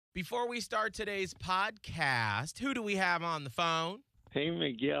Before we start today's podcast, who do we have on the phone? Hey,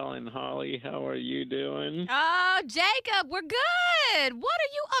 Miguel and Holly, how are you doing? Oh, Jacob, we're good. What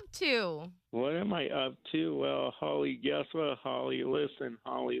are you up to? What am I up to? Well, Holly, guess what? Holly, listen,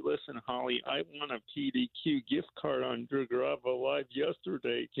 Holly. I won a PDQ gift card on Drew Garabo Live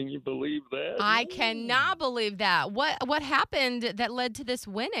yesterday. Can you believe that? I cannot believe that. What happened that led to this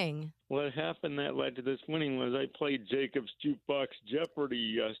winning? What happened that led to this winning was I played Jacob's Jukebox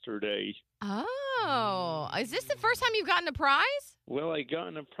Jeopardy yesterday. Oh, is this the first time you've gotten a prize? Well, I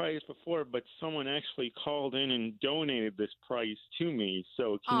gotten a prize before, but someone actually called in and donated this prize to me.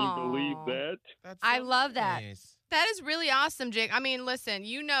 So can you believe that? I love that. Nice. That is really awesome, Jake. I mean, listen,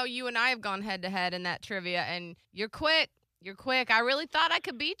 you and I have gone head-to-head in that trivia, and you're quick. You're quick. I really thought I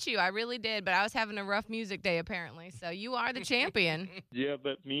could beat you. I really did, but I was having a rough music day, apparently. So you are the champion. Yeah,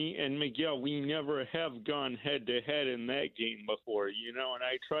 but me and Miguel, we never have gone head-to-head in that game before, and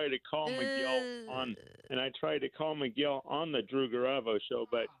I tried to call Miguel on the Drew Garabo show,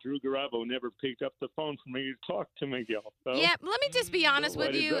 but Drew Garabo never picked up the phone for me to talk to Miguel. So, Yeah, let me just be honest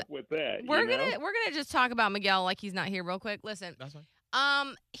with you. What is up with that? We're gonna just talk about Miguel like he's not here real quick. Listen, That's fine.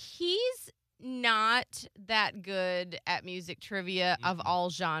 he's not that good at music trivia of all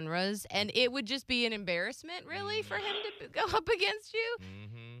genres, and it would just be an embarrassment, really, for him to go up against you.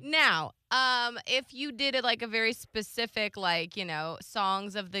 Mm-hmm. Now, if you did it like a very specific,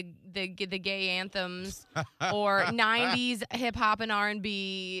 songs of the gay anthems or 90s hip hop and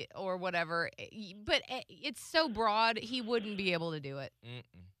R&B or whatever, but it's so broad, he wouldn't be able to do it. Mm-mm.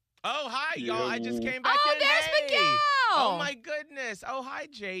 Oh, hi, y'all. I just came back in. There's Hey. Miguel. Oh, my goodness. Oh, hi,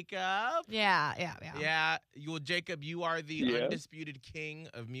 Jacob. Yeah. Yeah. Jacob, you are the undisputed king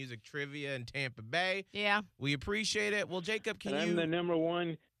of music trivia in Tampa Bay. Yeah. We appreciate it. Well, Jacob, I'm the number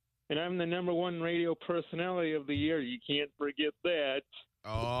one radio personality of the year. You can't forget that.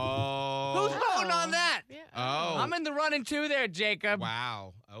 Oh. Who's voting on that? Yeah. Oh. I'm in the running too there, Jacob.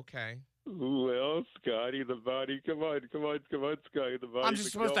 Wow. Okay. Well, Scotty the Body. Come on, Scotty the Body. I'm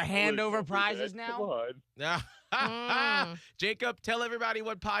just supposed to hand over prizes Come now? on. Jacob, tell everybody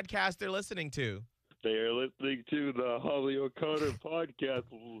what podcast they're listening to. They are listening to the Holly O'Connor podcast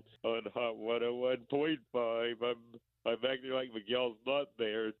on Hot 101.5. I'm acting like Miguel's not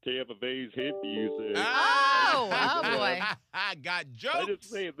there. Tampa Bay's hit music. Oh, boy. I got jokes. I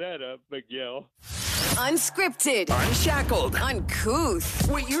just made that up, Miguel. Unscripted, Unshackled. uncouth.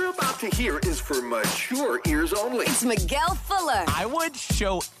 What you're about to hear is for mature ears only. It's Miguel Fuller I would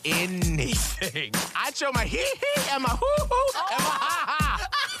show anything. I'd show my hee-hee and my hoo-hoo and my ha-ha.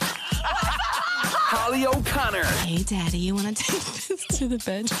 Holly O'Connor. Hey, Daddy, you want to take this to the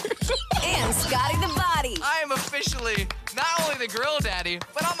bedroom? and Scotty the Body. I am officially not only the grill daddy,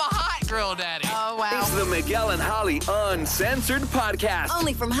 but I'm a hot grill daddy. Oh, wow. It's the Miguel and Holly Uncensored Podcast.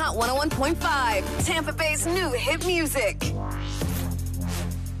 Only from Hot 101.5, Tampa Bay's new hit music.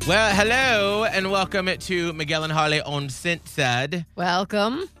 Well, hello, and welcome to Miguel and Harley Uncensored,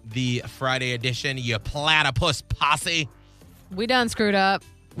 Welcome. the Friday edition, you platypus posse. We done screwed up.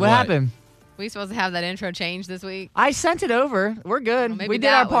 What happened? We supposed to have that intro changed this week? I sent it over. We're good. Well, maybe we did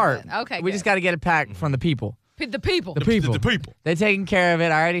that our was part. it. Okay, We good. just got to get it back from the people. The people. The people. The people. They're taking care of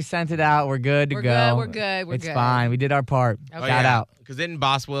it. I already sent it out. We're good to We're go. good, we're good, we're it's good. fine. We did our part. Okay. Shout out. Because didn't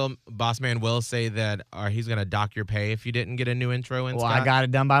Boss Man Will say that he's going to dock your pay if you didn't get a new intro in, Well, Scott? I got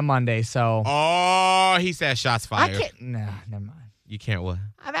it done by Monday, so. Oh, he said shots I fired. can't. No, never mind. You can't what?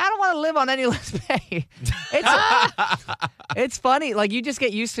 I mean, I don't want to live on any less pay. It's funny. Like, you just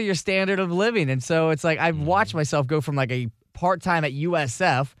get used to your standard of living. And so it's like I've watched myself go from like a part-time at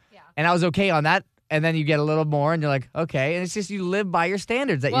USF, and I was okay on that. And then you get a little more, and you're like, okay. And it's just you live by your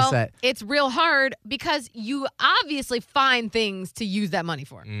standards that you set. It's real hard because you obviously find things to use that money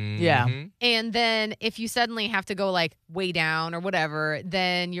for. Yeah. Mhm. And then if you suddenly have to go like way down or whatever,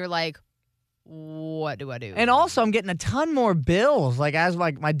 then you're like, what do I do? And also, I'm getting a ton more bills. Like, as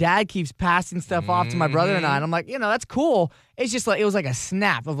like my dad keeps passing stuff off to my brother and I, and I'm like, that's cool. It's just like, it was like a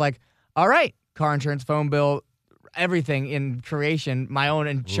snap of like, all right, car insurance, phone bill, everything in creation, my own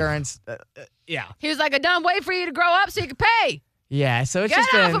insurance. Yeah. He was like, I done wait for you to grow up so you can pay. Yeah. So it's Get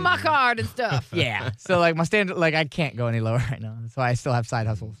just off been, of my card and stuff. Yeah. So like my standard, like I can't go any lower right now. That's why I still have side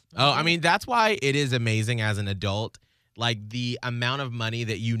hustles. Oh, I mean, that's why it is amazing as an adult, like the amount of money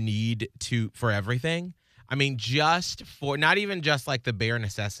that you need for everything. I mean, just for, not even just like the bare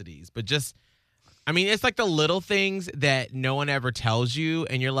necessities, but just, I mean, it's like the little things that no one ever tells you.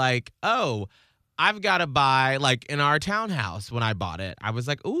 And you're like, oh, I've got to buy, like in our townhouse when I bought it, I was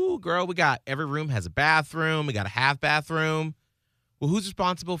like, ooh, girl, every room has a bathroom. We got a half bathroom. Well, who's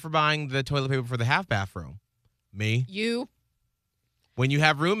responsible for buying the toilet paper for the half bathroom? Me. You. when you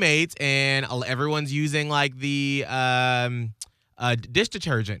have roommates and everyone's using like the dish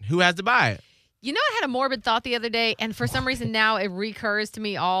detergent, who has to buy it? You know, I had a morbid thought the other day, and for some reason now it recurs to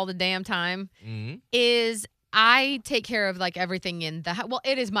me all the damn time, is I take care of like everything in the house. Well,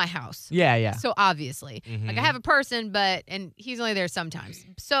 it is my house. Yeah. So obviously, like I have a person, and he's only there sometimes.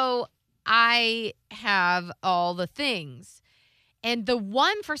 So I have all the things. And the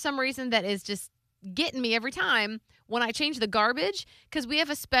one for some reason that is just getting me every time when I change the garbage, because we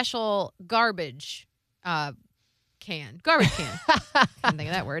have a special garbage can. Couldn't think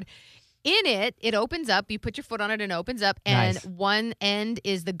of that word. In it, it opens up. You put your foot on it and it opens up. And Nice. one end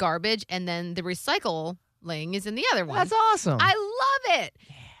is the garbage, and then the recycling is in the other one. That's awesome. I love it.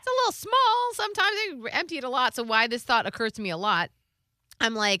 It's a little small. Sometimes they empty it a lot. So why this thought occurs to me a lot,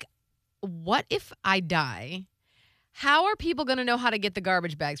 I'm like, what if I die? How are people going to know how to get the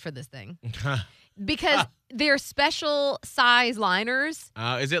garbage bags for this thing? Because they're special size liners.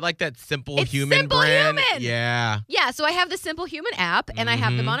 Is it like that Simple It's Human Simple brand? Human. Yeah. Yeah, so I have the Simple Human app, and I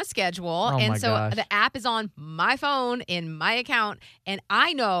have them on a schedule. Oh and my so gosh. the app is on my phone in my account, and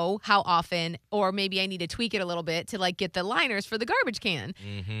I know how often, or maybe I need to tweak it a little bit to like get the liners for the garbage can.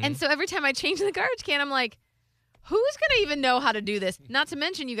 And so every time I change the garbage can, I'm like, who's going to even know how to do this? Not to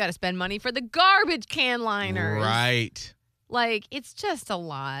mention you got to spend money for the garbage can liners. Right. Like, it's just a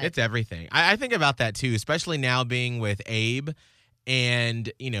lot. It's everything. I think about that too, especially now being with Abe, and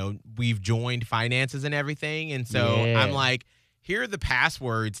we've joined finances and everything, and so Yeah. I'm like, here are the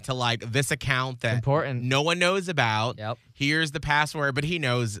passwords to like this account that Important. no one knows about. Yep. Here's the password, but he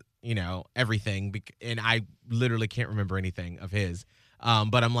knows everything, and I literally can't remember anything of his.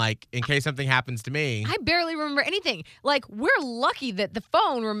 But I'm like, in case something happens to me. I barely remember anything. Like, we're lucky that the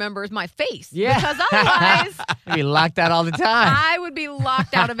phone remembers my face. Yeah. Because otherwise, You'd be locked out all the time. I would be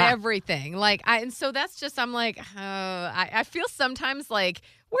locked out of everything. And so that's just, I'm like, I feel sometimes like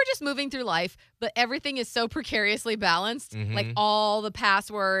we're just moving through life, but everything is so precariously balanced. Like all the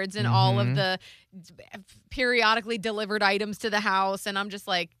passwords and all of the periodically delivered items to the house. And I'm just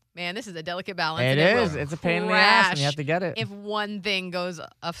like, man, this is a delicate balance. It and is. will It's a pain in the ass when you have to get it. if one thing goes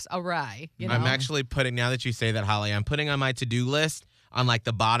awry. You know? I'm actually putting, now that you say that, Holly, I'm putting on my to-do list on like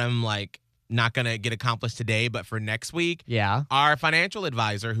the bottom, like not going to get accomplished today, but for next week, Yeah. our financial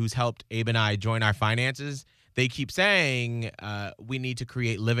advisor who's helped Abe and I join our finances, they keep saying we need to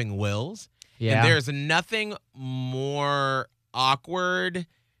create living wills. Yeah. And there's nothing more awkward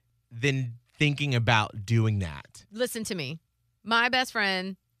than thinking about doing that. Listen to me. My best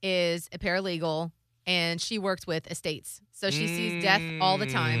friend is a paralegal, and she works with estates. So she sees death all the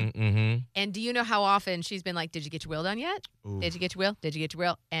time. Mm-hmm. And do you know how often she's been like, did you get your will done yet? Ooh. Did you get your will? Did you get your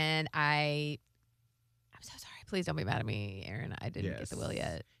will? And I'm so sorry. Please don't be mad at me, Aaron. I didn't get the will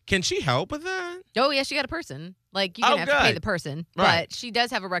yet. Can she help with that? Oh, yeah, she got a person. Like, you can have to pay good. the person. Right. But she does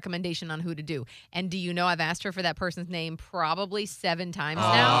have a recommendation on who to do. And do you know I've asked her for that person's name probably 7 times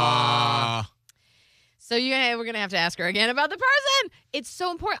now? So we're going to have to ask her again about the person. It's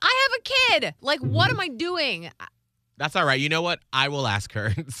so important. I have a kid. Like, what am I doing? That's all right. You know what? I will ask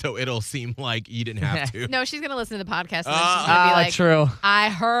her, so it'll seem like you didn't have to. No, she's going to listen to the podcast, and then she's going to be like, true. I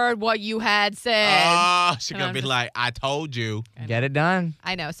heard what you had said. She's And going I'm to be just- like, I told you. Get it done.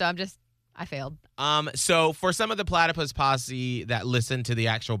 I know. So I failed. So for some of the Platypus Posse that listen to the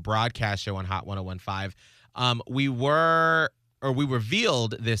actual broadcast show on Hot 101.5, we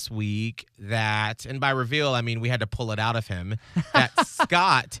revealed this week that, and by reveal, I mean we had to pull it out of him, that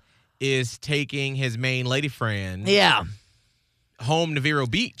Scott is taking his main lady friend Yeah. home to Vero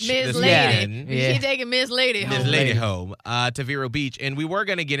Beach Miss this Lady. weekend. Yeah. She taking Miss Lady home. Miss Lady home to Vero Beach. And we were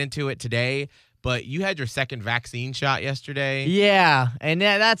going to get into it today, but you had your second vaccine shot yesterday. Yeah, and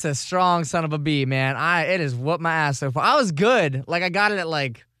that's a strong son of a bee, man. It has whooped my ass so far. I was good. Like, I got it at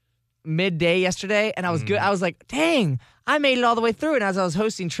like midday yesterday, and I was good. I was like, dang, I made it all the way through. And as I was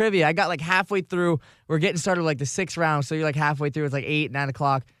hosting trivia, I got like halfway through. We're getting started like the 6th round, so you're like halfway through. It's like 8, 9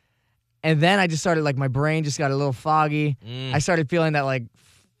 o'clock. And then I just started, like, my brain just got a little foggy. I started feeling that, like,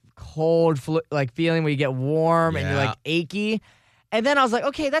 cold, like, feeling where you get warm and you're, Yeah. like, achy. And then I was like,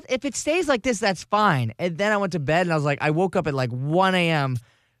 okay, if it stays like this, that's fine. And then I went to bed, and I was like, I woke up at, like, 1 a.m.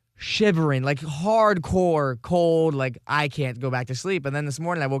 shivering, like, hardcore cold, like, I can't go back to sleep. And then this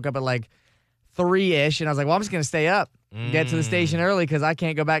morning I woke up at, like, 3-ish, and I was like, well, I'm just going to stay up, get to the station early because I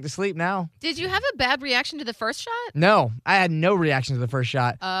can't go back to sleep now. Did you have a bad reaction to the first shot? No, I had no reaction to the first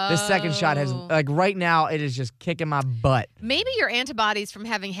shot. The second shot has, Oh. like, right now, it is just kicking my butt. Maybe your antibodies from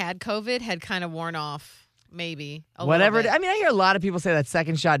having had COVID had kind of worn off. Maybe. A Whatever. little bit. I mean, I hear a lot of people say that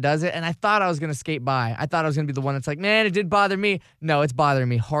second shot does it, and I thought I was going to skate by. I thought I was going to be the one that's like, man, it did bother me. No, it's bothering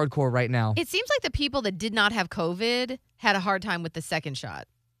me hardcore right now. It seems like the people that did not have COVID had a hard time with the second shot.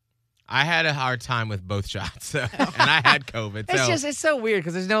 I had a hard time with both shots, so, and I had COVID. It's so weird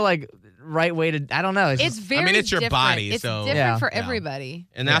because there's no like right way to. I don't know. It's just, very. it's your different. body, It's so- different Yeah. for Yeah. everybody.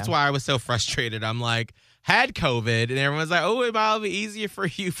 and that's Yeah. why I was so frustrated. I'm like, had COVID, and everyone's like, oh, it might be easier for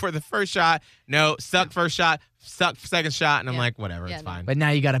you for the first shot. No, suck first shot, suck second shot, and I'm Yeah. like, whatever, Yeah, it's no. fine. but now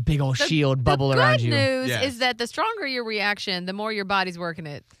you got a big old shield bubble the around good you. news Yes. is that the stronger your reaction, the more your body's working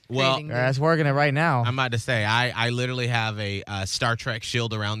it. Well, creating That's working it right now. I'm about to say, I literally have a Star Trek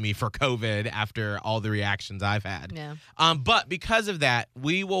shield around me for COVID after all the reactions I've had. Yeah. But because of that,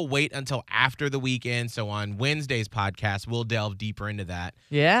 we will wait until after the weekend. So on Wednesday's podcast, we'll delve deeper into that.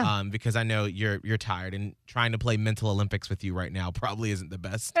 Yeah. Because I know you're tired, and trying to play Mental Olympics with you right now probably isn't the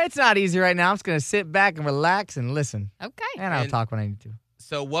best. It's not easy right now. I'm just going to sit back and relax and listen. Okay. And I'll And- talk when I need to.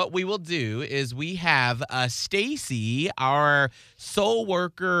 So what we will do is we have Stacy, our soul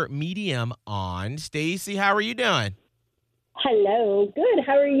worker medium, on. Stacy, how are you doing? Hello. Good.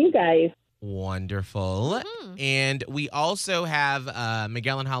 How are you guys? Wonderful. Mhm. And we also have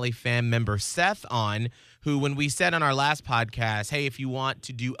Miguel and Holly fam member Seth on, who, when we said on our last podcast, hey, if you want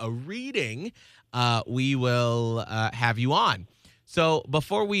to do a reading, we will have you on. So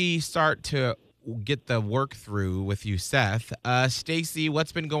before we start to get the work through with you, Seth, Stacy,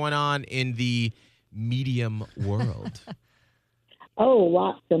 what's been going on in the medium world? Oh,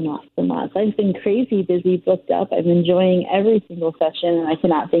 lots and lots and lots. I've been crazy busy, booked up. I'm enjoying every single session, and I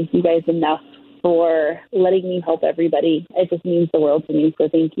cannot thank you guys enough for letting me help everybody. It just means the world to me, so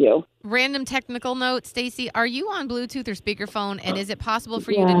thank you. Random technical note, Stacy, are you on Bluetooth or speakerphone, and is it possible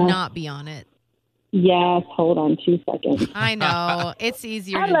for you to Yeah. not be on it? Yes, hold on 2 seconds. I know. It's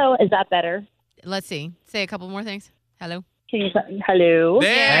easier. Hello, is that better? Let's see. Say a couple more things. Hello. Can you hello? There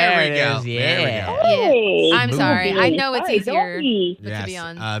There we it go. is, There we yeah. go. Hey, I'm sorry. I know it's Sorry, easier. don't be. But to be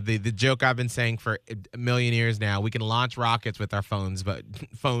on. The joke I've been saying for a million years now, we can launch rockets with our phones, but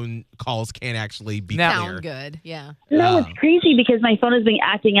phone calls can't actually be Now- clear. Sound good. Yeah. No, Oh. it's crazy because my phone has been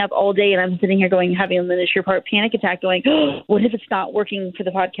acting up all day, and I'm sitting here going, having a miniature part panic attack, going, what if it's not working for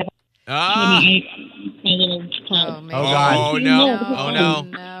the podcast? Ah! Oh, man. Oh, God. Oh, no. Oh, no.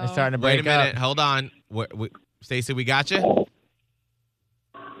 They're starting to Wait break a minute. up. Hold on. Stacey, we got you?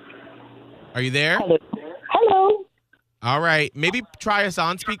 Are you there? Hello. All right. Maybe try us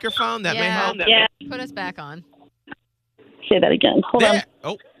on speakerphone. That may Yeah. help. Yeah. Put us back on. Say that again. Hold on. There.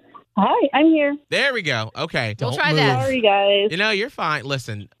 Oh, Hi, I'm here. there we go. Okay. We'll Don't try move. that. Sorry, guys. You know, you're fine.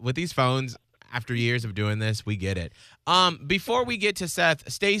 Listen, with these phones, after years of doing this, we get it. Before we get to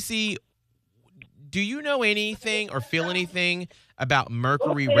Seth, Stacy, do you know anything or feel anything about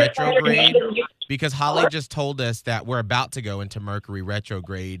Mercury retrograde? Because Holly just told us that we're about to go into Mercury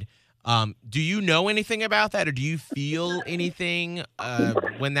retrograde. Do you know anything about that, or do you feel anything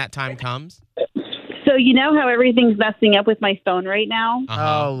when that time comes? So you know how everything's messing up with my phone right now?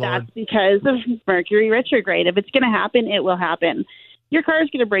 Uh-huh. Oh, Lord. That's because of Mercury retrograde. If it's going to happen, it will happen. Your car's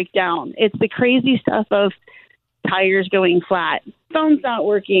going to break down. It's the crazy stuff of tires going flat, phone's not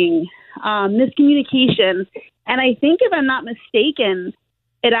working, miscommunication. And I think, if I'm not mistaken,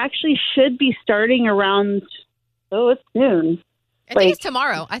 it actually should be starting around, it's soon. I think it's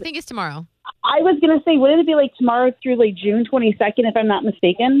tomorrow. I think it's tomorrow. I was going to say, wouldn't it be like tomorrow through like June 22nd, if I'm not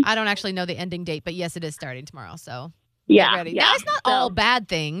mistaken? I don't actually know the ending date, but yes, it is starting tomorrow. So Yeah. get ready. yeah. Now, it's not So- all bad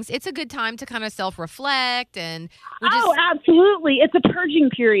things. It's a good time to kind of self-reflect, and we just Oh, absolutely. It's a purging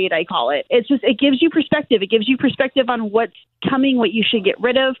period, I call it. It's just, it gives you perspective. It gives you perspective on what's coming, what you should get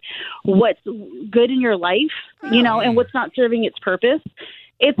rid of, what's good in your life, and what's not serving its purpose.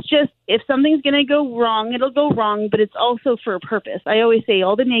 It's just, if something's going to go wrong, it'll go wrong, but it's also for a purpose. I always say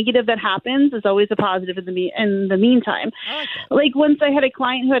all the negative that happens is always a positive in the meantime. I like that. Like, once I had a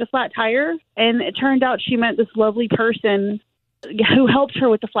client who had a flat tire, and it turned out she met this lovely person who helped her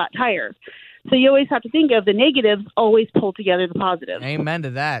with the flat tire. So you always have to think of the negatives, always pull together the positives. Amen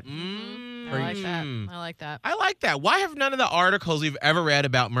to that. I like that. I like that. I like that. Why have none of the articles we've ever read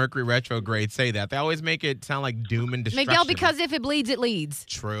about Mercury retrograde say that? They always make it sound like doom and destruction. Miguel, because if it bleeds, it leads.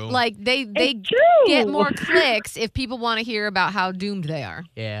 True. Like they It's true. get more clicks if people want to hear about how doomed they are.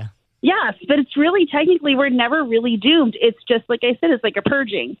 Yeah. Yes, but it's really, technically, we're never really doomed. It's just, like I said, it's like a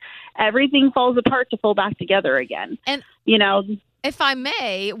purging. Everything falls apart to fall back together again. And if I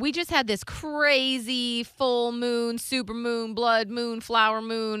may, we just had this crazy full moon, super moon, blood moon, flower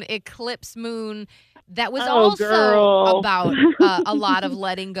moon, eclipse moon that was Oh, also girl. about a lot of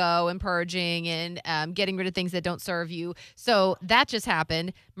letting go and purging and getting rid of things that don't serve you. So that just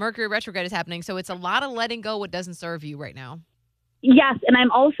happened. Mercury retrograde is happening. So it's a lot of letting go what doesn't serve you right now. Yes, and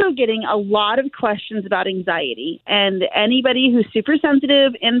I'm also getting a lot of questions about anxiety. And anybody who's super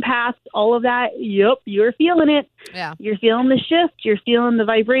sensitive, empaths, all of that, yep, you're feeling it. Yeah. You're feeling the shift. You're feeling the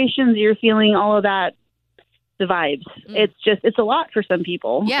vibrations. You're feeling all of that, the vibes. It's a lot for some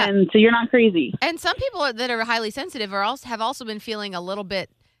people. Yeah. And so you're not crazy. And some people that are highly sensitive have also been feeling a little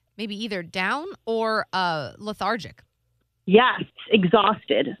bit maybe either down or lethargic. Yes,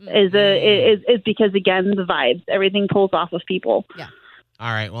 exhausted is because, again, the vibes. Everything pulls off of people. Yeah.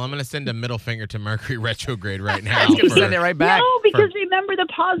 All right. Well, I'm going to send a middle finger to Mercury retrograde right now. I was going to send it right back. No, because remember the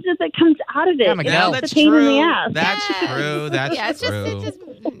positive that comes out of it. Yeah, Miguel. It's that's a pain in the true. ass. That's true. That's Yeah, it's true.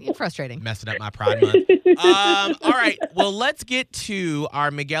 just frustrating. Messing up my Pride Month. All right. Well, let's get to our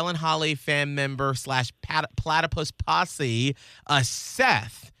Miguel and Holly fan member / platypus posse,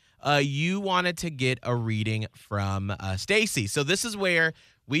 Seth. You wanted to get a reading from Stacy. So this is where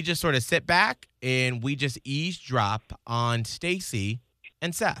we just sort of sit back and we just eavesdrop on Stacy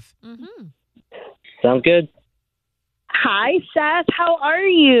and Seth. Mm-hmm. Sounds good. Hi, Seth. How are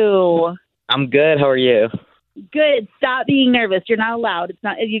you? I'm good. How are you? Good. Stop being nervous. You're not allowed. It's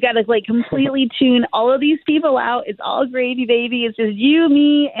not. You got to completely tune all of these people out. It's all gravy, baby. It's just you,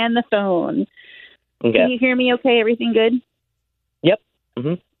 me, and the phone. Okay. Can you hear me? Okay. Everything good? Yep.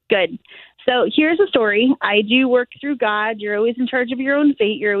 Mm-hmm. Good. So here's a story. I do work through God. You're always in charge of your own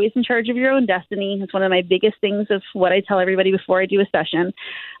fate. You're always in charge of your own destiny. It's one of my biggest things of what I tell everybody before I do a session.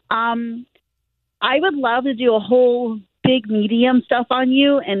 I would love to do a whole big medium stuff on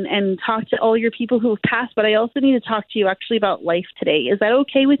you and talk to all your people who have passed, but I also need to talk to you actually about life today. Is that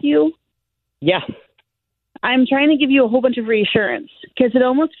okay with you? Yeah. I'm trying to give you a whole bunch of reassurance because it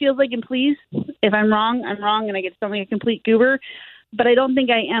almost feels like, and please, if I'm wrong, I'm wrong and I get to sound like a complete goober, but I don't think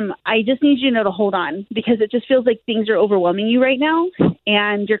I am. I just need you to know to hold on because it just feels like things are overwhelming you right now.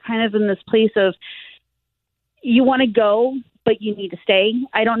 And you're kind of in this place of you want to go, but you need to stay.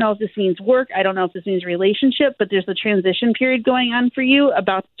 I don't know if this means work. I don't know if this means relationship, but there's a transition period going on for you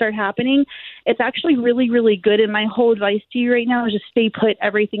about to start happening. It's actually really, really good. And my whole advice to you right now is just stay put.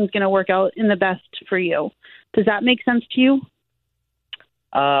 Everything's going to work out in the best for you. Does that make sense to you?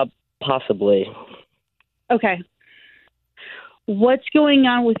 Possibly. Okay. What's going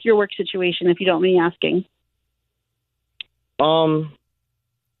on with your work situation, if you don't mind me asking?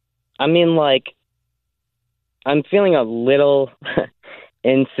 I mean, I'm feeling a little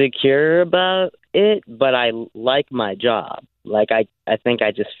insecure about it, but I like my job. I think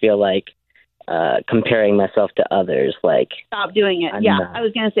I just feel like comparing myself to others. Stop doing it. I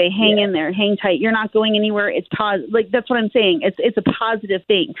was going to say, hang in there, hang tight. You're not going anywhere. It's positive. That's what I'm saying. It's a positive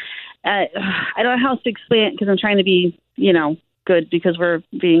thing. I don't know how else to explain it because I'm trying to be, good because we're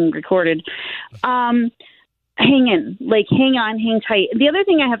being recorded. Hang in, hang on, hang tight. The other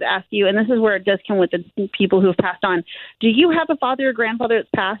thing I have to ask you, and this is where it does come with the people who have passed on. Do you have a father or grandfather that's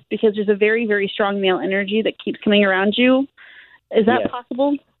passed? Because there's a very, very strong male energy that keeps coming around you. Is that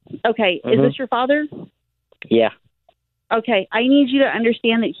possible? Okay. Mm-hmm. Is this your father? Yeah. Okay. I need you to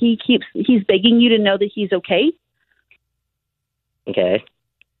understand that he's begging you to know that he's okay. Okay.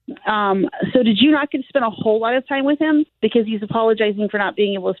 So did you not get to spend a whole lot of time with him? Because he's apologizing for not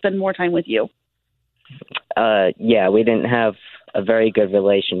being able to spend more time with you. Yeah, we didn't have a very good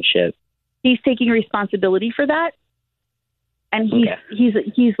relationship. He's taking responsibility for that. And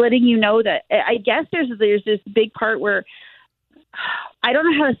he's letting you know that, I guess there's this big part where, I don't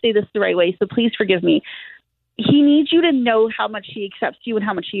know how to say this the right way, so please forgive me. He needs you to know how much he accepts you and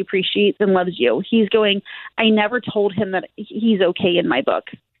how much he appreciates and loves you. He's going, I never told him that he's okay in my book.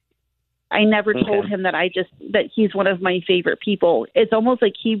 I never told him that that he's one of my favorite people. It's almost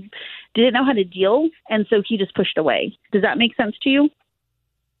like he didn't know how to deal, and so he just pushed away. Does that make sense to you?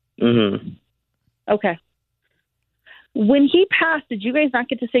 Mm-hmm. Okay. When he passed, did you guys not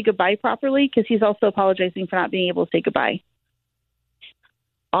get to say goodbye properly? Because he's also apologizing for not being able to say goodbye.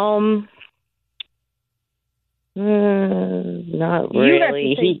 Not really. You have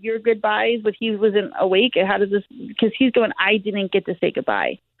to say your goodbyes, but he wasn't awake. How does this? Because he's going, I didn't get to say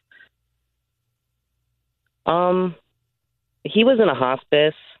goodbye. He was in a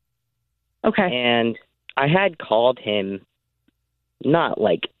hospice. Okay. And I had called him, not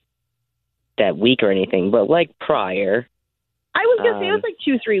that week or anything, but prior. I was going to say it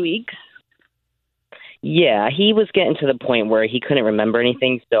was 2-3 weeks. Yeah, he was getting to the point where he couldn't remember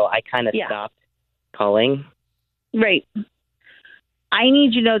anything, so I kind of stopped calling. Right. I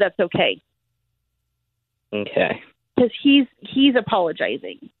need you to know that's okay. Okay. Because he's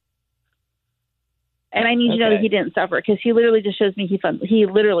apologizing. And I need you to know that he didn't suffer because he literally just shows me he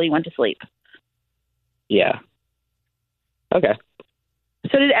literally went to sleep. Yeah. Okay.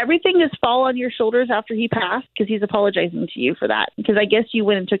 So did everything just fall on your shoulders after he passed? Because he's apologizing to you for that. Because I guess you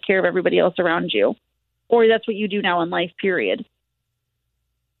went and took care of everybody else around you. Or that's what you do now in life, period.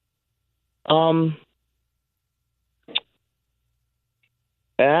 I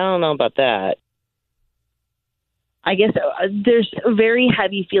don't know about that. I guess there's a very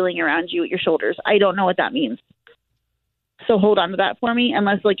heavy feeling around you at your shoulders. I don't know what that means. So hold on to that for me.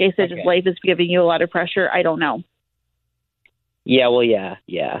 Unless, like I said, just life is giving you a lot of pressure. I don't know. Yeah, well, yeah.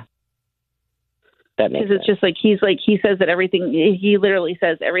 That makes sense. Because it's just he says that everything, he literally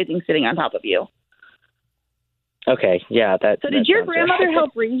says everything's sitting on top of you. Okay, yeah. So did your grandmother right.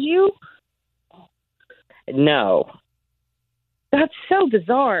 help raise you? No. That's so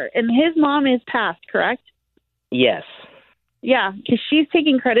bizarre. And his mom is passed, correct? Yes. Yeah, because she's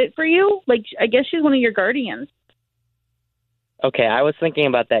taking credit for you. Like, I guess she's one of your guardians. Okay, I was thinking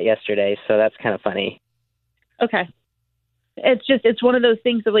about that yesterday, so that's kind of funny. Okay. It's one of those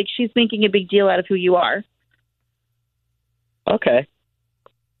things of, like, she's making a big deal out of who you are. Okay.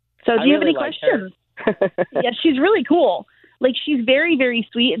 So do you have any questions? Yeah, she's really cool. Like, she's very, very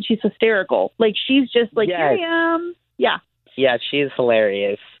sweet, and she's hysterical. Like, she's just like, yes. Here I am. Yeah. Yeah, she's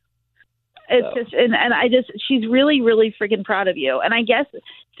hilarious. It's just, and she's really, really freaking proud of you. And I guess,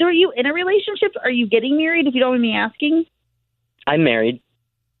 so are you in a relationship? Are you getting married, if you don't mind me asking? I'm married.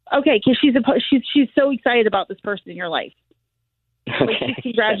 Okay, because she's so excited about this person in your life. Okay. Like,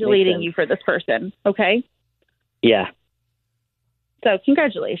 she's congratulating you for this person, okay? Yeah. So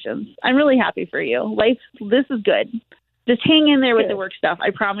congratulations. I'm really happy for you. This is good. Just hang in there with the work stuff.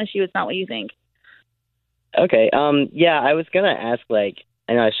 I promise you it's not what you think. Okay. Yeah, I was going to ask, like,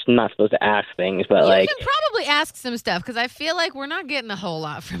 I know I'm not supposed to ask things, but, You like... can probably ask some stuff, because I feel like we're not getting a whole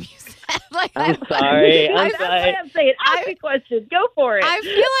lot from you, Seth. Like, I'm sorry. That's what I'm saying. Ask me questions. Go for it. I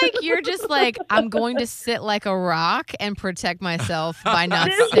feel like you're just like, I'm going to sit like a rock and protect myself by not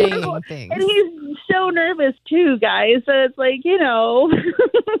saying things. And he's so nervous, too, guys. So it's like,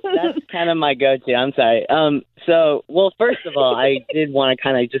 That's kind of my go-to. I'm sorry. So, well, first of all, I did want to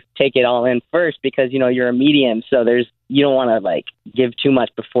kind of just take it all in first because, you're a medium, so you don't want to, like, give too much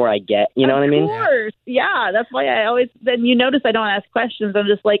before I get, you know what I mean? Of course. Yeah, that's why I always, then you notice I don't ask questions. I'm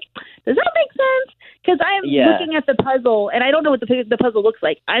just like, does that make sense? Because I am looking at the puzzle, and I don't know what the puzzle looks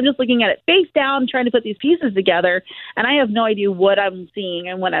like. I'm just looking at it face down, trying to put these pieces together, and I have no idea what I'm seeing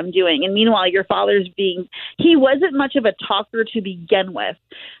and what I'm doing. And meanwhile, your father's he wasn't much of a talker to begin with.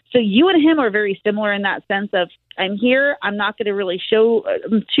 So you and him are very similar in that sense of, I'm here, I'm not going to really show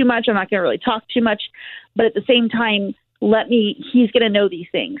too much, I'm not going to really talk too much, but at the same time, he's going to know these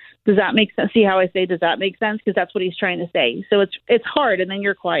things. Does that make sense? See how I say, does that make sense? Because that's what he's trying to say. So it's hard, and then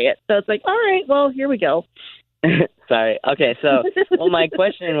you're quiet. So it's like, all right, well, here we go. Sorry. Okay, so, well, my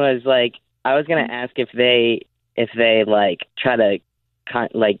question was, like, I was going to ask if they like, try to,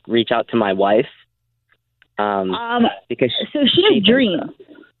 like, reach out to my wife. Because so she has dreams.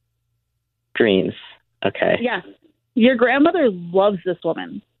 Dreams. Okay. Yeah. Your grandmother loves this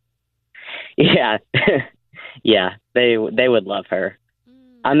woman. Yeah. Yeah, they would love her.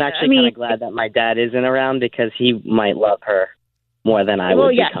 I'm actually kind of glad that my dad isn't around because he might love her more than I would.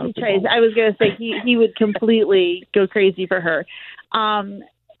 Well, yeah, he tries. I was going to say he would completely go crazy for her. And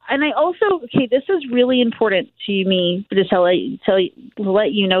I also, this is really important to me to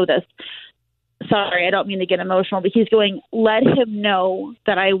let you know this. Sorry, I don't mean to get emotional, but he's going, let him know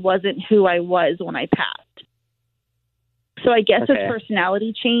that I wasn't who I was when I passed. So I guess his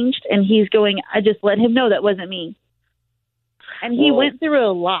personality changed, and he's going, I just let him know that wasn't me. And he went through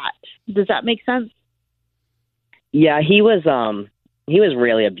a lot. Does that make sense? Yeah, he was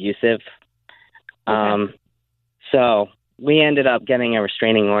really abusive. Okay. So we ended up getting a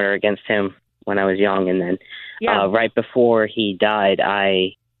restraining order against him when I was young, and then right before he died,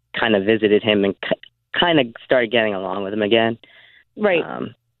 I kind of visited him and kind of started getting along with him again. Right.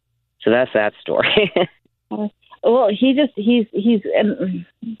 So that's that story. Well, he's and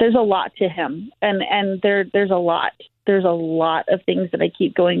there's a lot to him, and there's a lot of things that I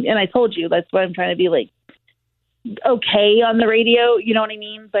keep going. And I told you that's why I'm trying to be like okay on the radio. You know what I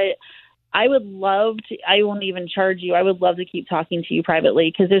mean? But I would love to. I won't even charge you. I would love to keep talking to you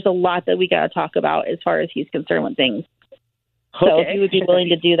privately because there's a lot that we got to talk about as far as he's concerned with things. So if you would be willing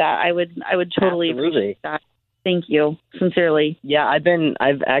to do that, I would totally appreciate that. Thank you, sincerely. Yeah,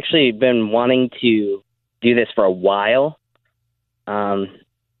 I've actually been wanting to do this for a while, and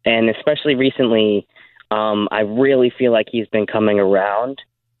especially recently, I really feel like he's been coming around.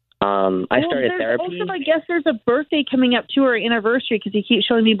 I started there's therapy. Also, I guess there's a birthday coming up to our anniversary because he keeps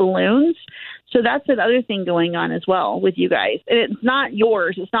showing me balloons. So that's another thing going on as well with you guys. And it's not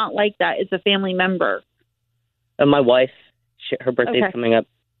yours. It's not like that. It's a family member. My wife, her birthday's Okay. coming up.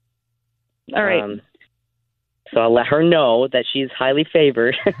 All right. So I'll let her know that she's highly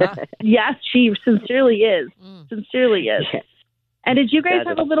favored. Yes, she sincerely is. Sincerely is. Yeah. And did you guys That's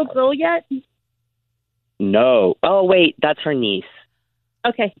have a little girl yet? No. Oh, wait, that's her niece.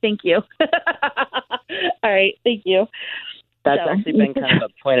 Okay, thank you. All right, thank you. That's So- actually been kind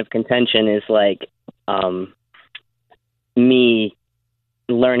of a point of contention is like me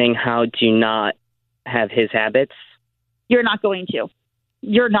learning how to not have his habits. You're not going to.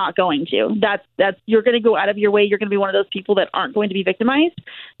 You're not going to. That's you're going to go out of your way. You're going to be one of those people that aren't going to be victimized.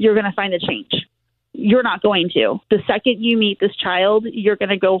 You're going to find a change. You're not going to. The second you meet this child, you're going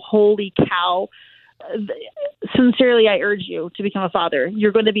to go, holy cow. Sincerely, I urge you to become a father.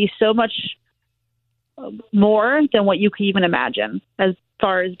 You're going to be so much more than what you could even imagine as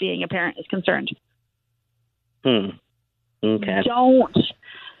far as being a parent is concerned. Okay. Don't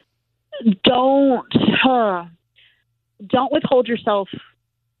withhold yourself.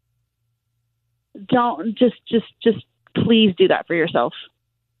 Don't just please do that for yourself.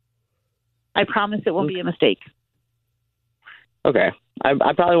 I promise it won't be a mistake. Okay. I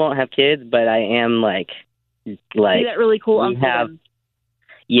probably won't have kids, but I am like Be that really cool we uncle have- then.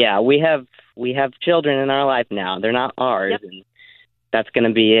 yeah, we have children in our life now. They're not ours, Yep. and that's going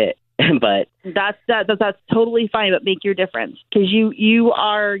to be it. But That's totally fine, but make your difference because you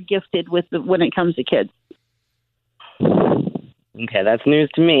are gifted with when it comes to kids. okay, that's news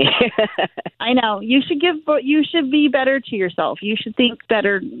to me. I know you should be better to yourself. You should think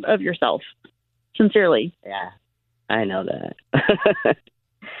better of yourself. Sincerely. Yeah, I know that.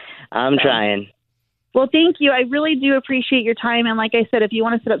 I'm trying. Well, thank you. I really do appreciate your time. And like I said, if you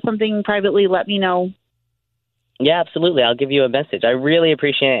want to set up something privately, let me know. Yeah, absolutely. I'll give you a message. I really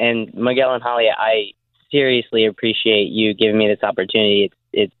appreciate it. And Miguel and Holly, I seriously appreciate you giving me this opportunity.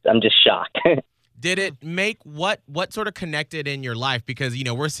 I'm just shocked. Did it make what sort of connected in your life? Because,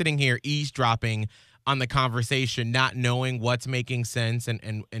 we're sitting here eavesdropping on the conversation, not knowing what's making sense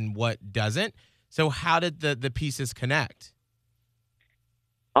and what doesn't. So how did the pieces connect?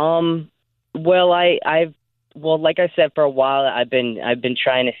 Well, I've like I said, for a while, I've been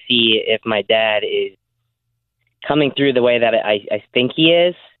trying to see if my dad is coming through the way that I think he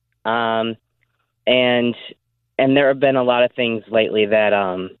is. And there have been a lot of things lately that,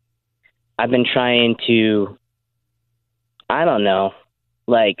 I've been trying to, I don't know,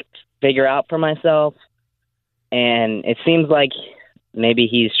 like figure out for myself. And it seems like maybe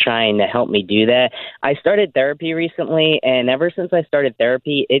he's trying to help me do that. I started therapy recently, and ever since I started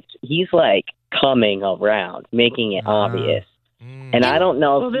therapy, he's like coming around, making it obvious. And I don't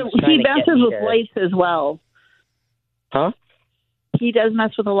know if he's trying he to get messes me with to- lights as well. Huh? He does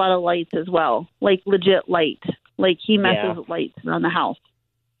mess with a lot of lights as well, like legit light. Like he messes Yeah. with lights around the house.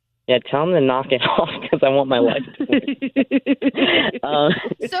 Yeah, tell him to knock it off because I want my life to work.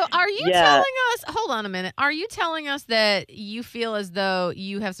 So are you Yeah. telling us, hold on a minute, are you telling us that you feel as though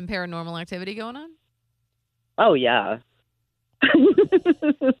you have some paranormal activity going on? Oh, yeah.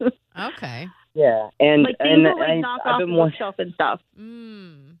 Okay. Yeah. And, like things and will like I, knock I've off been the bookshelf and stuff.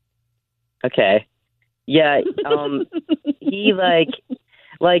 Okay. Yeah, he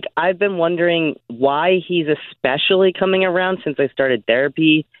like I've been wondering why he's especially coming around since I started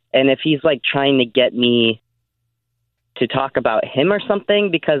therapy, and if he's like trying to get me to talk about him or something,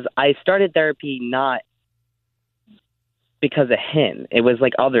 because I started therapy not because of him. It was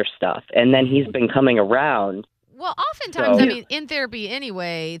like other stuff. And then he's been coming around. Well, oftentimes, So- I mean, in therapy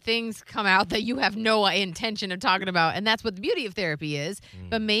anyway, things come out that you have no intention of talking about, and that's what the beauty of therapy is.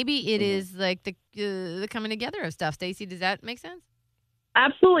 But maybe it is like the coming together of stuff. Stacey, does that make sense?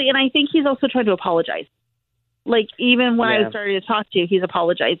 Absolutely. And I think he's also trying to apologize. Like, even when Yeah. I started to talk to you, he's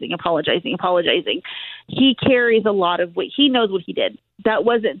apologizing. He carries a lot of weight. He knows what he did. That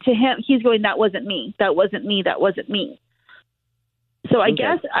wasn't to him. He's going, that wasn't me. That wasn't me. That wasn't me. So I Okay.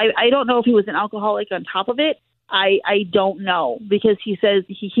 guess I don't know if he was an alcoholic on top of it. I don't know, because he says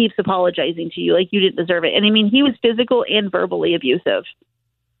he keeps apologizing to you like you didn't deserve it. And I mean, he was physical and verbally abusive.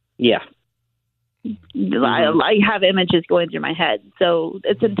 Yeah. I have images going through my head. So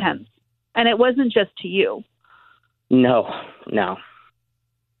it's intense. And it wasn't just to you. No.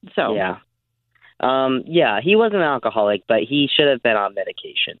 So Yeah. Yeah, he was an alcoholic, but he should have been on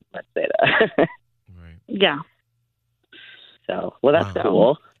medication. Let's say that. yeah. So, well, that's Wow.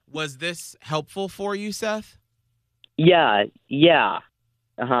 cool. Was this helpful for you, Seth? Yeah.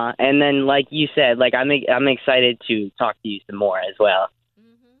 And then, like you said, like I'm excited to talk to you some more as well.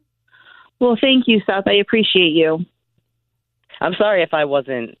 Well, thank you, Seth. I appreciate you. I'm sorry if I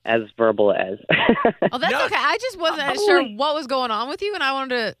wasn't as verbal as. Oh, that's No. okay. I just wasn't sure what was going on with you, and I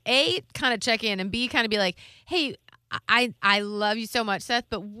wanted to A, kind of check in, and B, kind of be like, hey, I love you so much, Seth,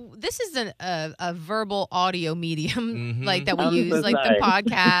 but this is a verbal audio medium like that we I'm use, so like sorry. the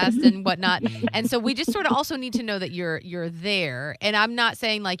podcast and whatnot. And so we just sort of also need to know that you're there. And I'm not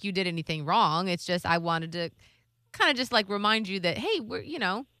saying like you did anything wrong. It's just I wanted to kind of just like remind you that, hey, we're,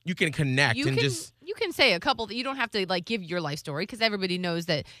 You can connect you and can just you can say a couple that you don't have to like give your life story because everybody knows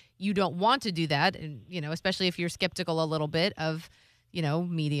that you don't want to do that, and especially if you're skeptical a little bit of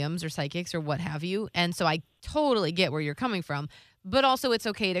mediums or psychics or what have you. And so I totally get where you're coming from, but also it's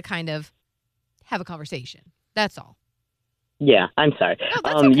okay to kind of have a conversation. That's all. Yeah, I'm sorry. No,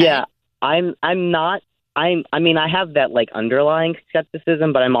 that's okay. Yeah, I'm not. I mean, I have that like underlying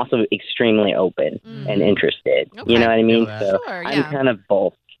skepticism, but I'm also extremely open and interested. Okay. You know what I mean? Feel that. So Sure, I'm yeah. kind of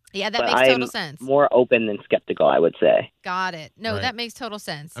both. Yeah, that but makes total I'm sense. more open than skeptical, I would say. Got it. No, Right. that makes total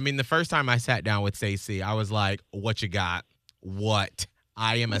sense. I mean, the first time I sat down with Stacey, I was like, what you got? What?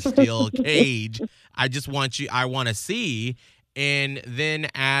 I am a steel cage. I just want you, I want to see. And then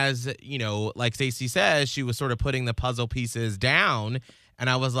as, like Stacey says, she was sort of putting the puzzle pieces down. And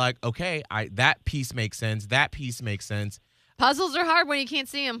I was like, okay, that piece makes sense. That piece makes sense. Puzzles are hard when you can't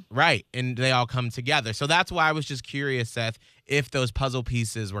see them. Right. And they all come together. So that's why I was just curious, Seth, if those puzzle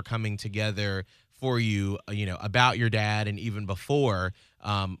pieces were coming together for you, about your dad and even before,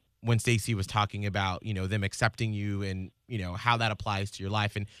 when Stacey was talking about, them accepting you and, how that applies to your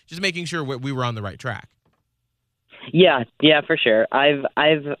life and just making sure we were on the right track. Yeah, for sure.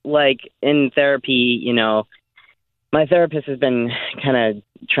 I've like in therapy, my therapist has been kind of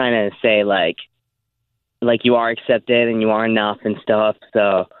trying to say like you are accepted and you are enough and stuff.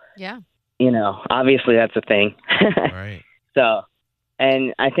 So, Yeah. Obviously that's a thing. Right. So,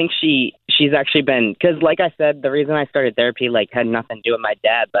 and I think she's actually been, because like I said, the reason I started therapy like had nothing to do with my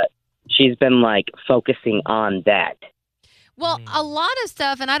dad, but she's been like focusing on that. Well, a lot of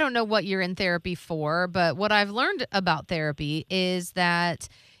stuff, and I don't know what you're in therapy for, but what I've learned about therapy is that,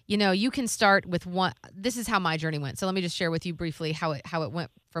 you can start with one. This is how my journey went. So let me just share with you briefly how it went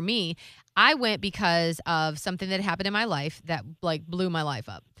for me. I went because of something that happened in my life that like blew my life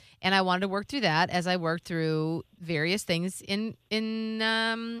up. And I wanted to work through that as I worked through various things in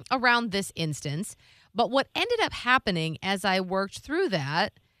around this instance. But what ended up happening as I worked through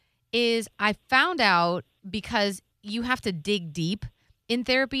that is I found out, because you have to dig deep in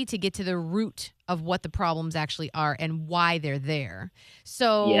therapy to get to the root of what the problems actually are and why they're there.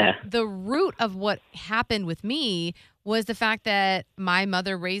 So the root of what happened with me was the fact that my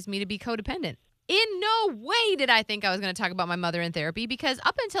mother raised me to be codependent. In no way did I think I was going to talk about my mother in therapy, because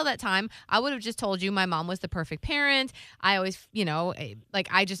up until that time, I would have just told you my mom was the perfect parent. I always,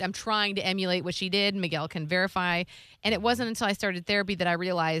 I'm trying to emulate what she did. Miguel can verify. And it wasn't until I started therapy that I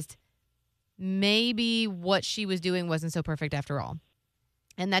realized maybe what she was doing wasn't so perfect after all.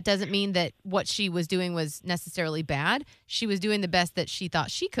 And that doesn't mean that what she was doing was necessarily bad. She was doing the best that she thought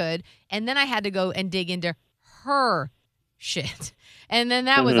she could. And then I had to go and dig into her shit. And then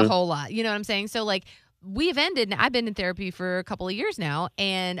that was a whole lot. You know what I'm saying? So like we've ended, I've been in therapy for a couple of years now,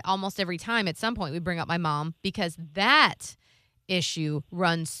 and almost every time at some point we bring up my mom, because that issue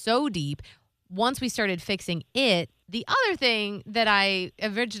runs so deep. Once we started fixing it, the other thing that I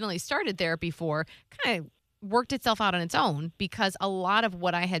originally started therapy for kind of worked itself out on its own, because a lot of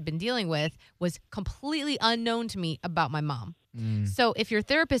what I had been dealing with was completely unknown to me about my mom. So if your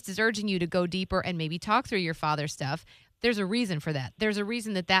therapist is urging you to go deeper and maybe talk through your father's stuff, there's a reason for that. There's a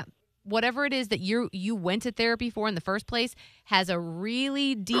reason that whatever it is that you went to therapy for in the first place has a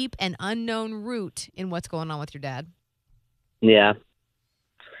really deep and unknown root in what's going on with your dad. Yeah.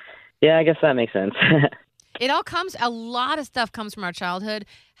 Yeah, I guess that makes sense. A lot of stuff comes from our childhood,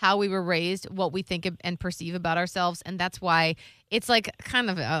 how we were raised, what we think and perceive about ourselves. And that's why it's like kind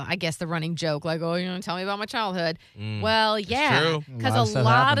of, I guess, the running joke, like, oh, you're going to tell me about my childhood. Well, yeah, because a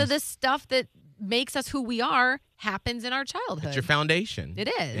lot of the stuff that makes us who we are happens in our childhood. It's your foundation. It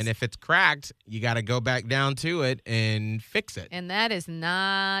is. And if it's cracked, you got to go back down to it and fix it. And that is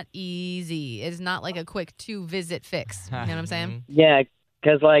not easy. It's not like a quick 2-visit fix. You know what I'm saying? Yeah,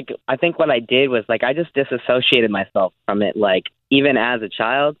 because, like, I think what I did was, like, I just disassociated myself from it, like, even as a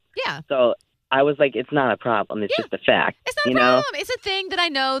child. Yeah. So I was like, it's not a problem. It's just a fact. It's not a problem. It's a thing that I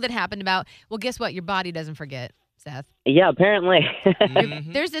know that happened about. Well, guess what? Your body doesn't forget, Seth. Yeah, apparently.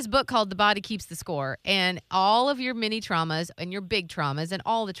 There's this book called The Body Keeps the Score, and all of your mini traumas and your big traumas and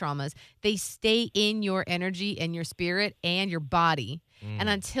all the traumas, they stay in your energy and your spirit and your body. And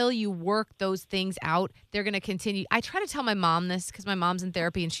until you work those things out, they're going to continue. I try to tell my mom this because my mom's in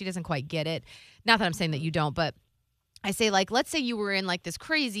therapy and she doesn't quite get it. Not that I'm saying that you don't, but I say, like, let's say you were in like this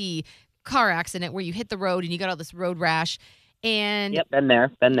crazy car accident where you hit the road and you got all this road rash. And Yep, been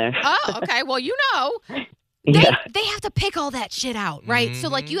there. oh, okay. Well, you know. Yeah. They have to pick all that shit out, right? So,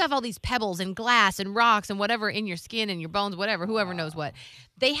 like, you have all these pebbles and glass and rocks and whatever in your skin and your bones, whatever, whoever knows what.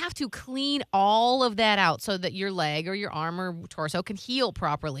 They have to clean all of that out so that your leg or your arm or torso can heal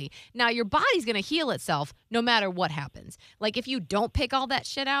properly. Now, your body's going to heal itself no matter what happens. Like, if you don't pick all that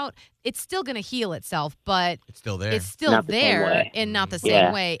shit out, it's still going to heal itself, but It's still there. it's still Not the same there way. and not the same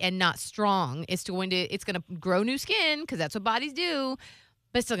Yeah. way and not strong. It's going to grow new skin because that's what bodies do,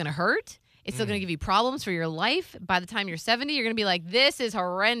 but it's still going to hurt. It's still going to give you problems for your life. By the time you're 70, you're going to be like, this is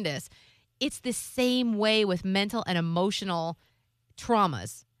horrendous. It's the same way with mental and emotional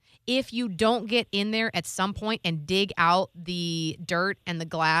traumas. If you don't get in there at some point and dig out the dirt and the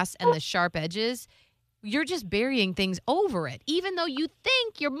glass and the sharp edges, you're just burying things over it, even though you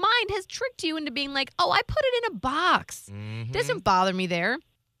think your mind has tricked you into being like, oh, I put it in a box. Doesn't bother me there.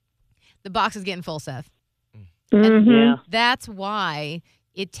 The box is getting full, Seth. Yeah. That's why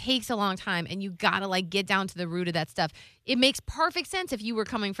it takes a long time, and you got to, like, get down to the root of that stuff. It makes perfect sense if you were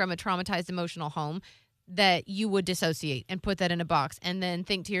coming from a traumatized emotional home that you would dissociate and put that in a box and then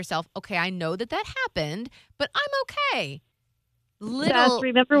think to yourself, okay, I know that happened, but I'm okay. Little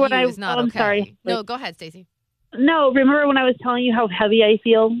remember when you is not I'm okay. sorry. No, go ahead, Stacey. No, remember when I was telling you how heavy I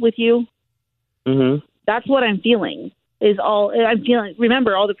feel with you? Mhm. That's what I'm feeling. I'm feeling.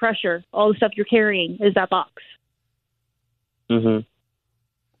 Remember, all the pressure, all the stuff you're carrying is that box. Mhm.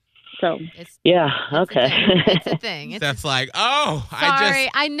 So Yeah. It's Okay. a thing. It's a thing. That's like, oh, Sorry,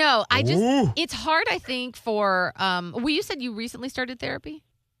 I know. Ooh. It's hard, I think, for, well, you said you recently started therapy?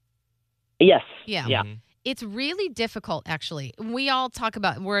 Yes. Yeah. Yeah. It's really difficult, actually. We all talk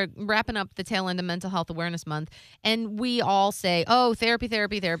about, we're wrapping up the tail end of Mental Health Awareness Month, and we all say, oh, therapy.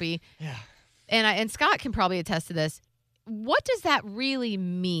 Yeah. And Scott can probably attest to this. What does that really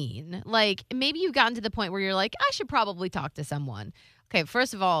mean? Like, maybe you've gotten to the point where you're like, I should probably talk to someone. Okay,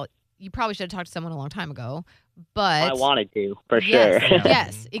 first of all, you probably should have talked to someone a long time ago, but I wanted to, for yes, sure.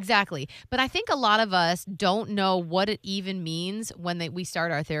 yes, exactly. But I think a lot of us don't know what it even means when we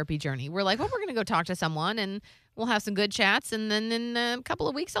start our therapy journey. We're like, well, we're going to go talk to someone and we'll have some good chats, and then in a couple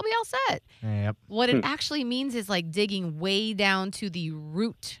of weeks I'll be all set. Yep. What it actually means is like digging way down to the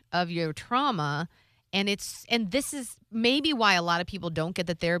root of your trauma. And this is maybe why a lot of people don't get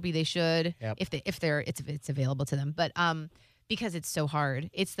the therapy they should if it's available to them. But because it's so hard.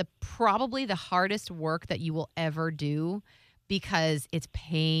 It's probably the hardest work that you will ever do because it's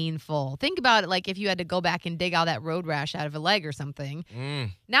painful. Think about it, like if you had to go back and dig all that road rash out of a leg or something.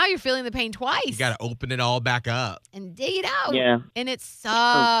 Now you're feeling the pain twice. You got to open it all back up. And dig it out. Yeah. And it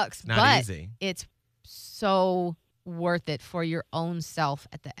sucks. Not but easy. It's so worth it for your own self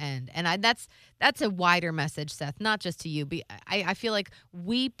at the end. And that's a wider message, Seth, not just to you. I feel like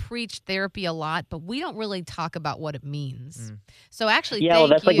we preach therapy a lot, but we don't really talk about what it means. So actually, Yeah, well,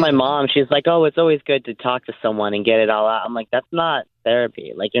 that's like my mom. She's like, oh, it's always good to talk to someone and get it all out. I'm like, that's not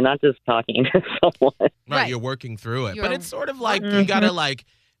therapy. Like, you're not just talking to someone. Right. You're working through it. You're- But it's sort of like you got to, like,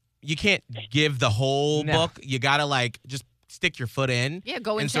 you can't give the whole No. book. You got to, like, just stick your foot in. Yeah,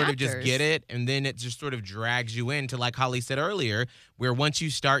 go in and sort of just chapters. get it, and then it just sort of drags you into, like Holly said earlier, where once you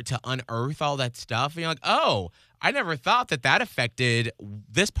start to unearth all that stuff, and you're like, oh, I never thought that affected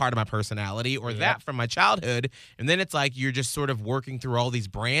this part of my personality or that from my childhood. And then it's like you're just sort of working through all these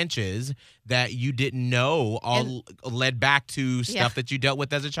branches that you didn't know all led back to stuff that you dealt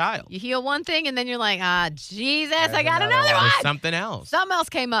with as a child. You heal one thing, and then you're like, Jesus, There's I got another another one. one. Or something else. Something else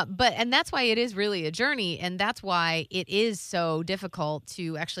came up. And that's why it is really a journey. And that's why it is so difficult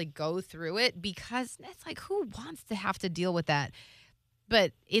to actually go through it, because it's like, who wants to have to deal with that?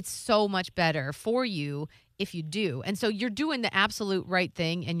 But it's so much better for you if you do. And so you're doing the absolute right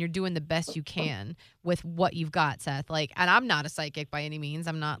thing, and you're doing the best you can with what you've got, Seth. Like, and I'm not a psychic by any means.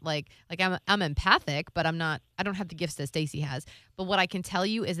 I'm not like I'm empathic, but I don't have the gifts that Stacey has. But what I can tell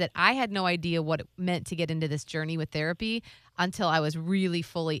you is that I had no idea what it meant to get into this journey with therapy until I was really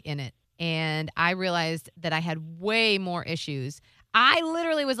fully in it. And I realized that I had way more issues. I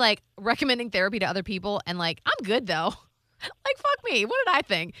literally was like recommending therapy to other people and like, I'm good though. Like, fuck me. What did I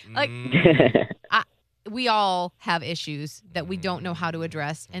think? Like, we all have issues that we don't know how to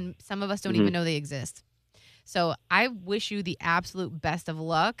address, and some of us don't even know they exist. So I wish you the absolute best of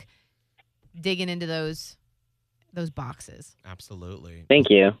luck digging into those boxes. Absolutely.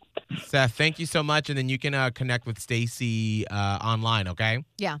 Thank you. Seth, thank you so much. And then you can connect with Stacey online, okay?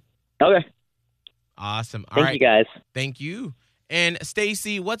 Yeah. Okay. Awesome. All Thank right. you, guys. Thank you. And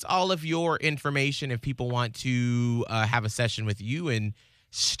Stacy, what's all of your information if people want to have a session with you and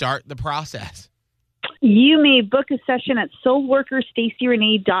start the process? You may book a session at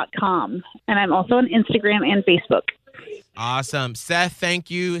soulworkerstacyrenee.com. And I'm also on Instagram and Facebook. Awesome. Seth, thank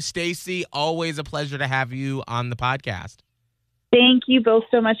you. Stacy, always a pleasure to have you on the podcast. Thank you both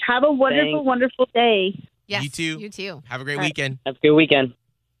so much. Have a wonderful, wonderful day. Yes, You too. You too. Have a great All right. weekend. Have a good weekend.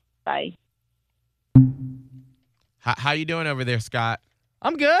 Bye. How you doing over there, Scott?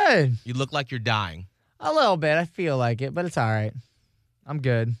 I'm good. You look like you're dying. A little bit. I feel like it, but it's all right. I'm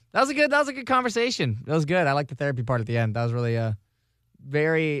good. That was a good conversation. That was good. I like the therapy part at the end. That was really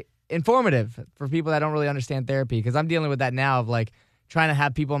very informative for people that don't really understand therapy, because I'm dealing with that now of like trying to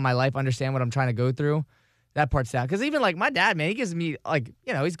have people in my life understand what I'm trying to go through. That part's down. Because even like my dad, man, he gives me like,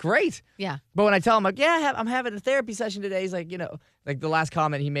 he's great. Yeah. But when I tell him like, I'm having a therapy session today, he's like, like the last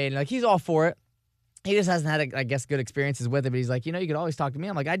comment he made, and like he's all for it. He just hasn't had, I guess, good experiences with it. But he's like, you could always talk to me.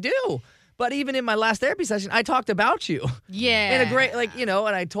 I'm like, I do. But even in my last therapy session, I talked about you. Yeah. In a great,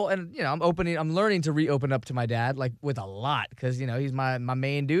 I'm learning to reopen up to my dad, like with a lot, because, he's my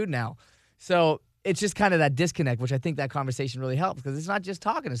main dude now. So it's just kind of that disconnect, which I think that conversation really helps, because it's not just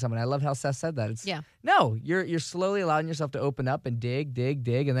talking to someone. I love how Seth said that. No, you're slowly allowing yourself to open up and dig,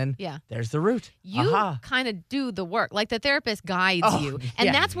 and then there's the root. You kind of do the work. Like the therapist guides you. And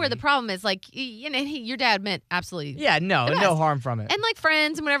that's where the problem is. Like, your dad meant absolutely. Yeah, no harm from it. And like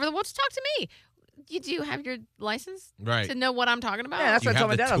friends and whatever, well, just talk to me. You do have your license to know what I'm talking about? Yeah, that's what I told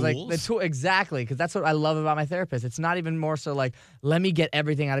my dad. Tools? I was like, the tool, exactly, because that's what I love about my therapist. It's not even more so like, let me get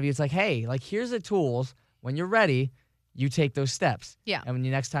everything out of you. It's like, hey, like here's the tools. When you're ready, you take those steps. Yeah. And when the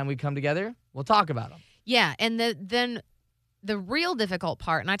next time we come together, we'll talk about them. Yeah, and then the real difficult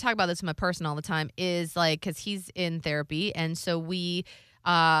part, and I talk about this in my person all the time, is like, because he's in therapy, and so we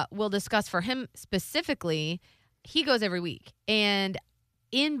will discuss for him specifically, he goes every week. And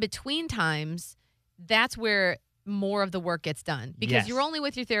in between times, that's where more of the work gets done, because you're only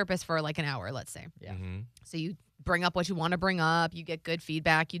with your therapist for like an hour, let's say. Yeah. Mm-hmm. So you bring up what you want to bring up, you get good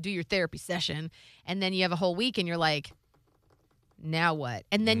feedback, you do your therapy session, and then you have a whole week and you're like, now what?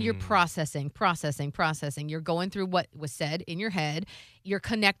 And then you're processing. You're going through what was said in your head. You're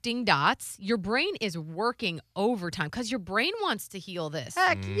connecting dots. Your brain is working overtime because your brain wants to heal this.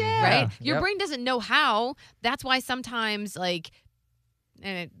 Heck yeah. Right? Your brain doesn't know how. That's why sometimes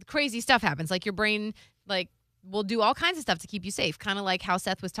crazy stuff happens. Like your brain will do all kinds of stuff to keep you safe. Kind of like how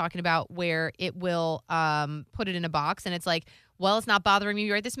Seth was talking about, where it will put it in a box and it's like, well, it's not bothering me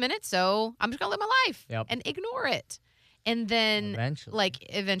right this minute, so I'm just going to live my life and ignore it. And then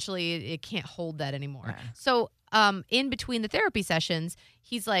eventually it can't hold that anymore. Yeah. So in between the therapy sessions,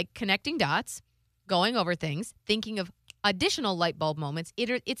 he's like connecting dots, going over things, thinking of additional light bulb moments.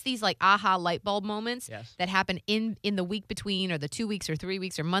 It's these like aha light bulb moments that happen in the week between, or the 2 weeks or 3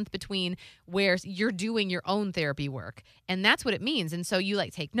 weeks or month between, where you're doing your own therapy work. And that's what it means. And so you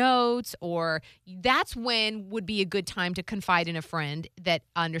like take notes, or that's when would be a good time to confide in a friend that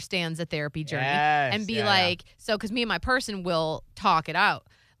understands the therapy journey and be so, because me and my person will talk it out.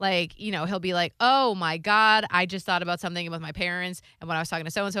 Like, he'll be like, oh my God, I just thought about something with my parents and what I was talking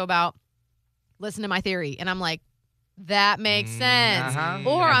to so-and-so about. Listen to my theory. And I'm like, that makes sense.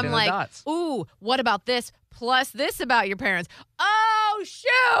 Or I'm like, ooh, what about this plus this about your parents? Oh,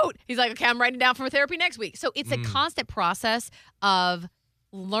 shoot. He's like, okay, I'm writing down for therapy next week. So it's a constant process of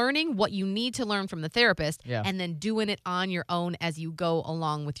learning what you need to learn from the therapist and then doing it on your own as you go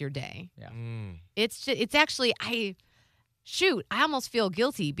along with your day. Yeah. It's actually, I almost feel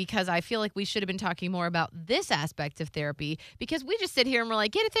guilty, because I feel like we should have been talking more about this aspect of therapy, because we just sit here and we're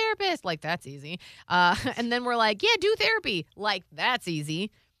like, get a therapist. Like, that's easy. And then we're like, yeah, do therapy. Like, that's easy.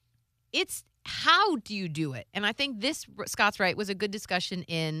 It's how do you do it? And I think this, Scott's right, was a good discussion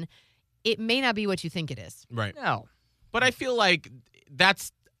in it may not be what you think it is. Right. No. But I feel like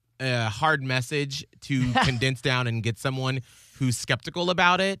that's a hard message to condense down and get someone who's skeptical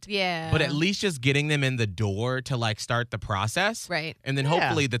about it. Yeah. But at least just getting them in the door to like start the process. Right. And then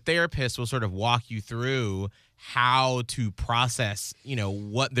hopefully the therapist will sort of walk you through how to process,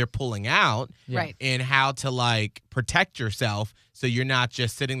 what they're pulling out. Right. And how to like protect yourself so you're not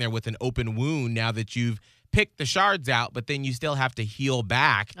just sitting there with an open wound now that you've pick the shards out, but then you still have to heal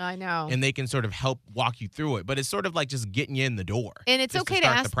back. I know. And they can sort of help walk you through it. But it's sort of like just getting you in the door. And it's okay to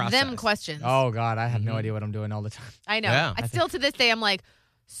ask them questions. Oh, God, I have no idea what I'm doing all the time. I know. Yeah. I still, to this day, I'm like,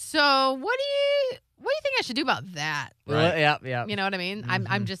 so what do you think I should do about that? Right. Yeah. You know what I mean?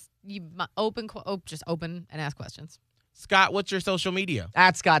 I'm just open and ask questions. Scott, what's your social media?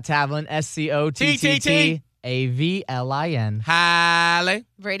 At Scott Tavlin, SCOTTTAVLIN. Holly.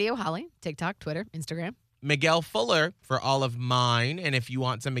 Radio Holly, TikTok, Twitter, Instagram. Miguel Fuller for all of mine. And if you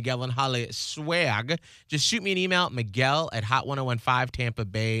want some Miguel and Holly swag, just shoot me an email,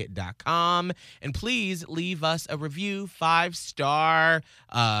 Miguel@hot1015tampabay.com. And please leave us a review, 5-star,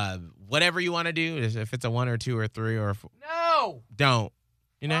 whatever you want to do. If it's a 1 or 2 or 3 or 4. No. Don't.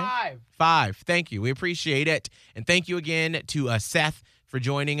 You know? 5. Thank you. We appreciate it. And thank you again to Seth for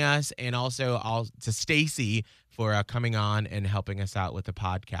joining us, and also to Stacy for coming on and helping us out with the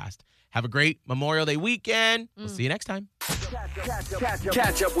podcast. Have a great Memorial Day weekend. We'll see you next time.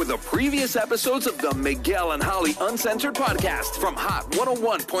 Catch up with the previous episodes of the Miguel and Holly Uncensored podcast from Hot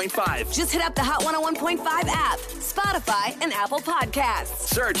 101.5. Just hit up the Hot 101.5 app, Spotify, and Apple Podcasts.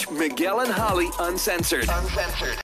 Search Miguel and Holly Uncensored.